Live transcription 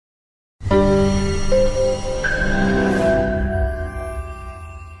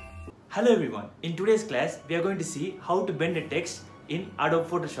Hello everyone, in today's class we are going to see how to bend a text in Adobe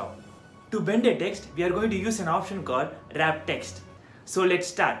Photoshop. To bend a text, we are going to use an option called Wrap Text. So let's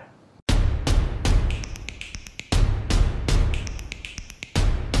start.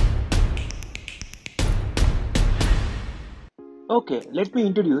 Okay, let me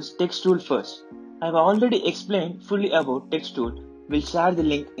introduce Text Tool first. I have already explained fully about Text Tool. We'll share the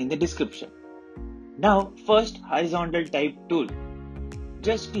link in the description. Now first, Horizontal Type Tool.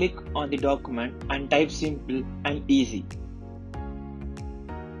 Just click on the document and type simple and easy.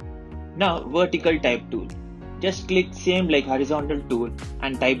 Now Vertical Type Tool. Just click same like Horizontal Tool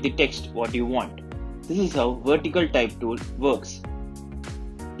and type the text what you want. This is how Vertical Type Tool works.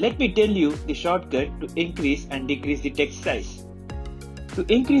 Let me tell you the shortcut to increase and decrease the text size. To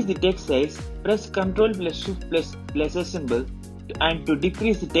increase the text size, press Ctrl plus Shift plus a symbol, and to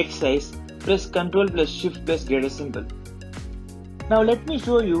decrease the text size, press Ctrl plus Shift plus greater symbol. Now let me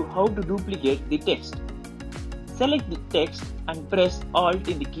show you how to duplicate the text. Select the text and press Alt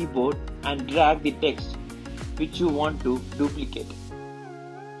in the keyboard and drag the text which you want to duplicate.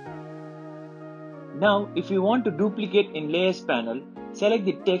 Now if you want to duplicate in Layers panel, select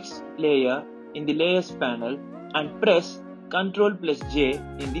the text layer in the Layers panel and press Ctrl plus J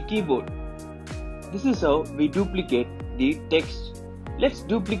in the keyboard. This is how we duplicate the text. Let's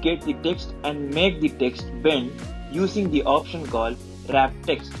duplicate the text and make the text bend using the option called Wrap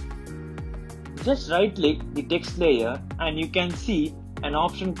Text. Just right click the text layer and you can see an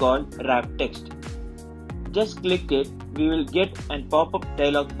option called Wrap Text. Just click it, we will get a pop-up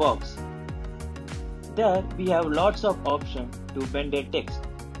dialog box. There we have lots of options to bend a text.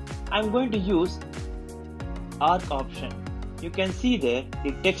 I am going to use arc option. You can see there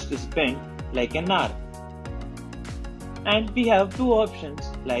the text is bent like an arc. And we have two options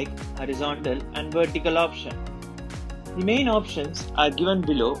like horizontal and vertical option. The main options are given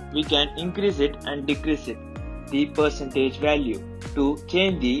below. We can increase it and decrease it, the percentage value, to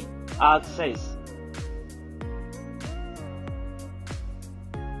change the arc size.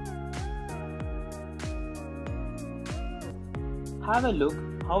 Have a look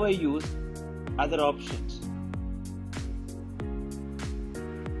how I use other options.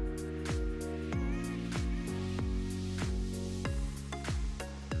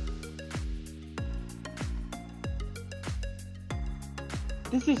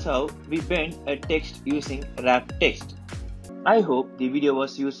 This is how we bend a text using Wrap Text. I hope the video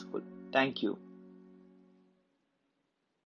was useful. Thank you.